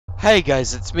Hey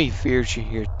guys, it's me, Fearagen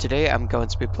here. Today I'm going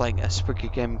to be playing a spooky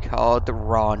game called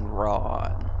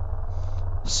RonRon.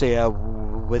 So yeah,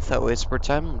 without waste more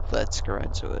time, let's go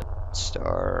into it.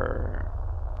 Star...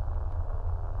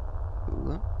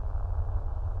 Ooh.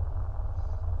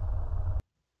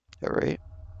 Alright.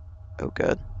 Oh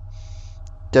good.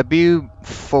 W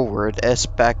forward, S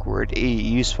backward, E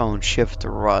use phone, shift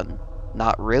to run.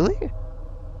 Not really?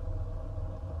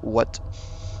 What?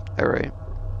 Alright.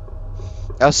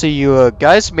 Also, you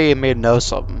guys may know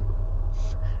something.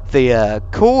 The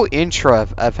cool intro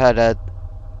I've had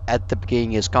at the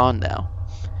beginning is gone now.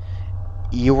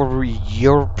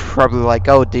 You're probably like,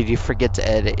 oh, did you forget to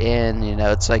edit in? You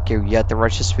know, it's like you have to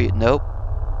rush this feed. Nope.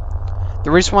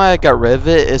 The reason why I got rid of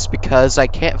it is because I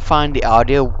can't find the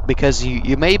audio, because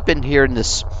you may have been hearing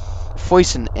this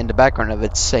voice in the background of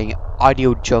it saying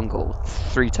audio jungle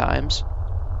 3 times.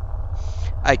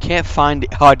 I can't find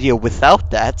the audio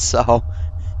without that, so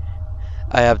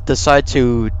I have decided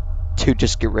to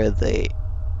just get rid of the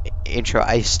intro.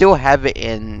 I still have it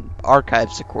in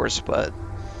archives, of course, but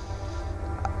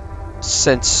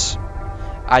since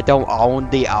I don't own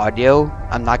the audio,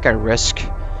 I'm not gonna risk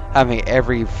having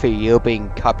every video being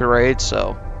copyrighted,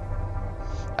 so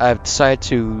I've decided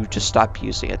to just stop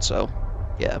using it. So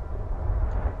yeah,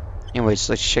 anyways,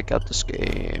 let's check out this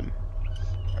game.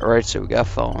 Alright, so we got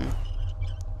phone.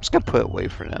 I'm just gonna put it away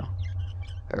for now.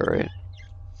 Alright,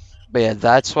 but yeah,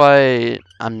 that's why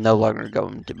I'm no longer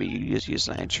going to be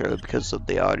using the intro, because of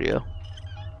the audio.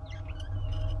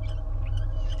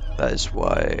 That is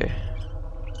why.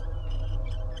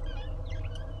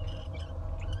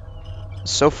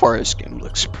 So far, this game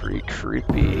looks pretty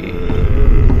creepy.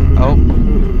 Oh,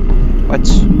 what?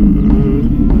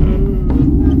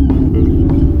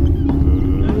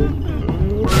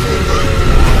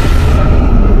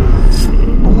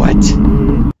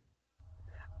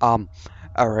 What?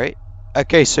 Alright.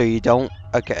 Okay, so you don't.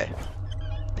 Okay.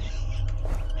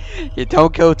 You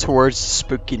don't go towards the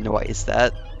spooky noise.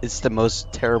 That is the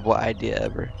most terrible idea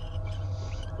ever.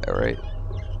 Alright.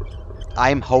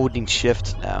 I'm holding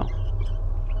shift now.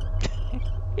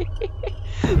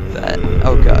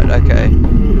 Oh god, okay.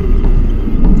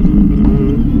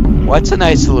 What's a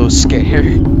nice little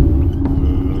scare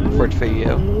for the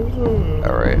video?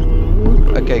 Alright.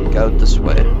 Okay, go this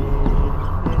way.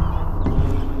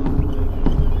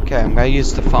 Okay, I'm gonna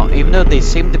use the phone, even though they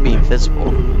seem to be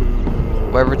invisible.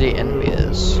 Wherever the enemy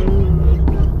is.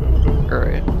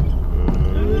 Alright.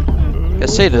 I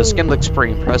say this game looks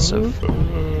pretty impressive.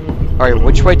 Alright,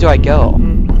 which way do I go?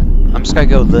 I'm just gonna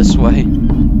go this way.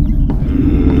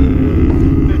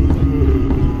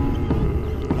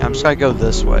 I'm just gonna go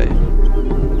this way.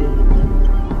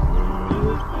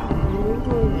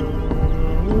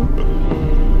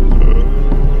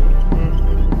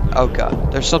 Oh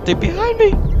god, there's something behind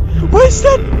me! What is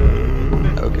that?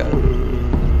 Oh god.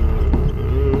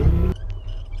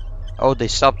 Oh, they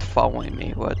stopped following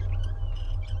me. What?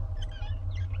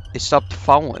 They stopped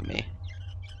following me.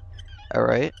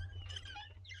 Alright.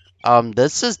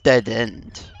 This is dead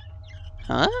end.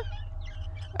 Huh?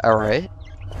 Alright.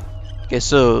 Okay,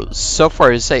 so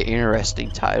far it's an interesting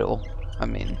title. I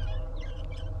mean,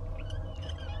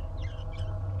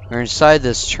 we're inside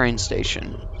this train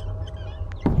station.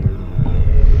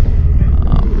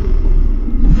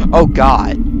 Oh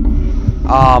god.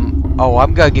 Oh,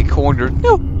 I'm gonna get cornered.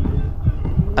 No!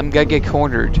 I'm gonna get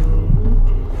cornered.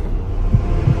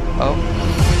 Oh.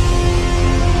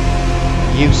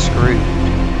 You screwed.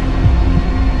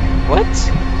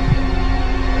 What?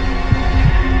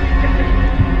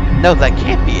 No, that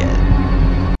can't be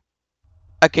it.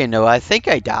 Okay, no, I think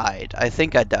I died.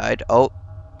 Oh,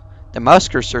 the mouse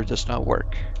cursor does not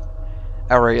work.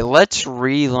 Alright, let's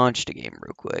relaunch the game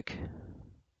real quick.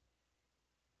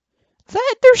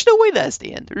 There's no way that's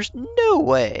the end. There's no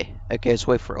way. Okay, let's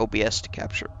wait for OBS to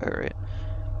capture. Alright.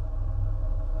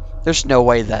 There's no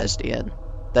way that is the end.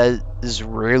 That is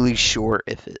really short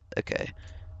if it... Okay.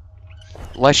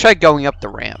 Let's try going up the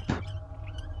ramp.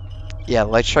 Yeah,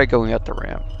 let's try going up the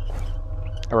ramp.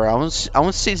 Alright, I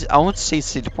want to see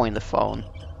the point of the phone.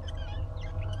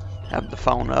 Have the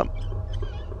phone up.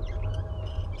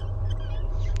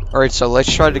 Alright, so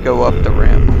let's try to go up the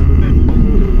ramp.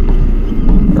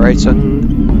 Alright, so...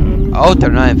 Oh, they're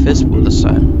not invisible this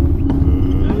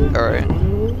time. Alright.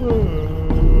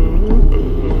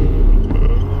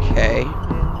 Okay.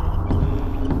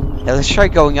 Yeah, let's try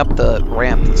going up the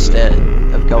ramp instead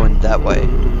of going that way.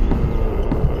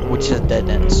 Which is a dead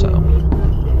end, so...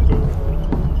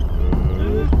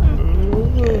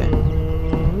 Okay.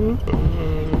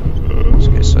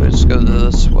 Okay, so let's go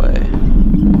this way.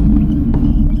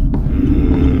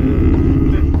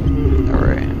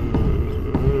 Alright.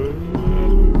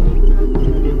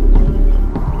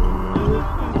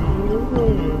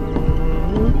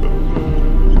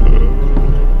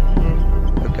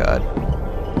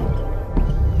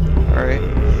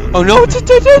 Oh no, it's a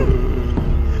dead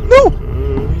end! No!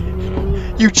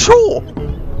 You troll!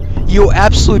 You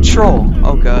absolute troll!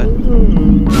 Oh god.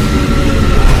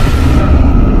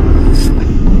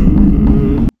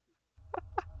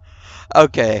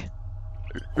 Okay.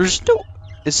 There's no...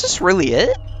 Is this really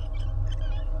it?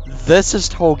 This is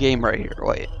the whole game right here.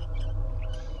 Wait.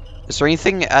 Is there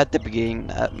anything at the beginning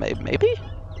that maybe?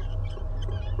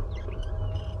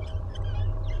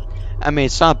 I mean,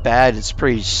 it's not bad. It's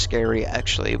pretty scary,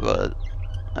 actually, but...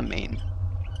 I mean... It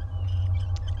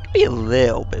could be a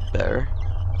little bit better.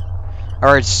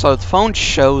 Alright, so the phone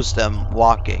shows them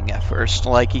walking at first.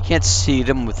 Like, you can't see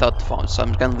them without the phone, so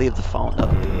I'm gonna leave the phone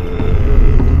up.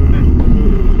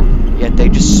 Yet they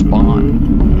just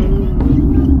spawn.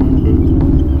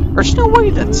 There's no way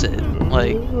that's it.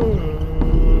 Like...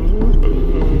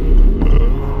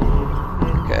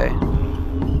 Okay.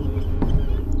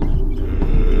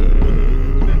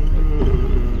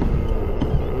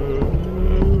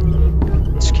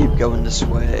 Let's keep going this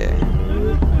way.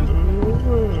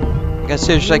 I guess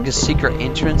there's like a secret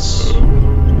entrance. I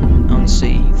don't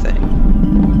see anything.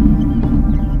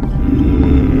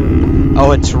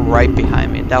 Oh, it's right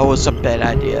behind me. That was a bad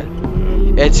idea.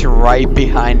 It's right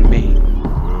behind me.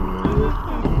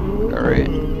 Alright.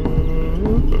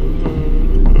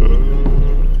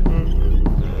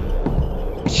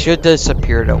 It should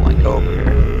disappear though when I go over here.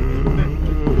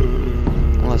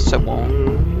 Unless it won't.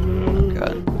 Oh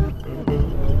god.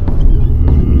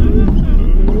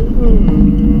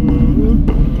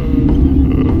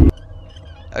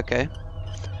 Okay.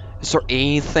 Is there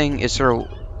anything? Is there...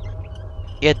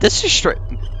 Yeah, this is straight.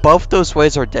 Both those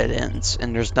ways are dead ends,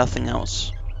 and there's nothing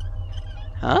else.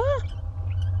 Huh?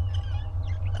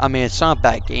 I mean, it's not a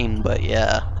bad game, but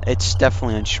yeah, it's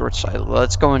definitely on short side.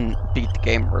 Let's go and beat the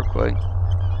game real quick.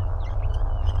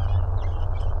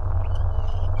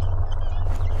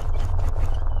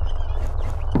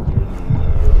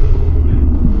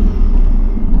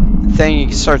 Then you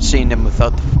can start seeing them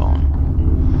without the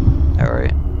phone.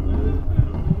 Alright.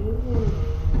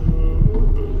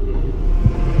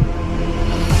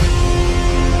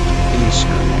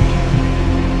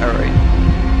 Alright.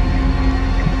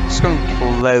 Just gonna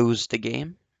close the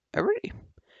game. Alright.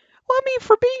 Well, I mean,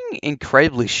 for being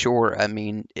incredibly short, I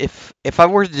mean, if I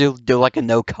were to do like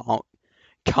a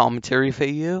commentary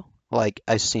video, like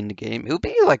I've seen the game, it would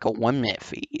be like a 1 minute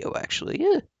video, actually.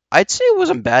 Yeah. I'd say it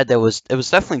wasn't bad. It was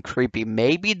definitely creepy.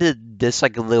 Maybe this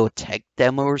like a little tech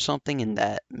demo or something, and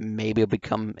that maybe it'll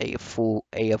become a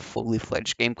fully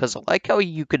fledged game. Because I like how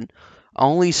you can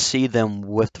only see them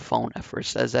with the phone at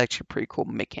first. That's actually a pretty cool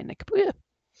mechanic. But yeah.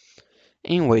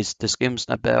 Anyways, this game's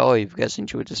not bad at all. If you guys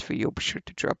enjoyed this video, be sure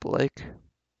to drop a like,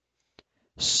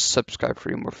 subscribe for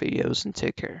more videos, and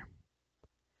take care.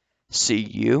 See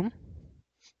you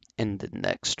in the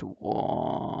next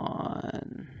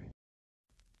one.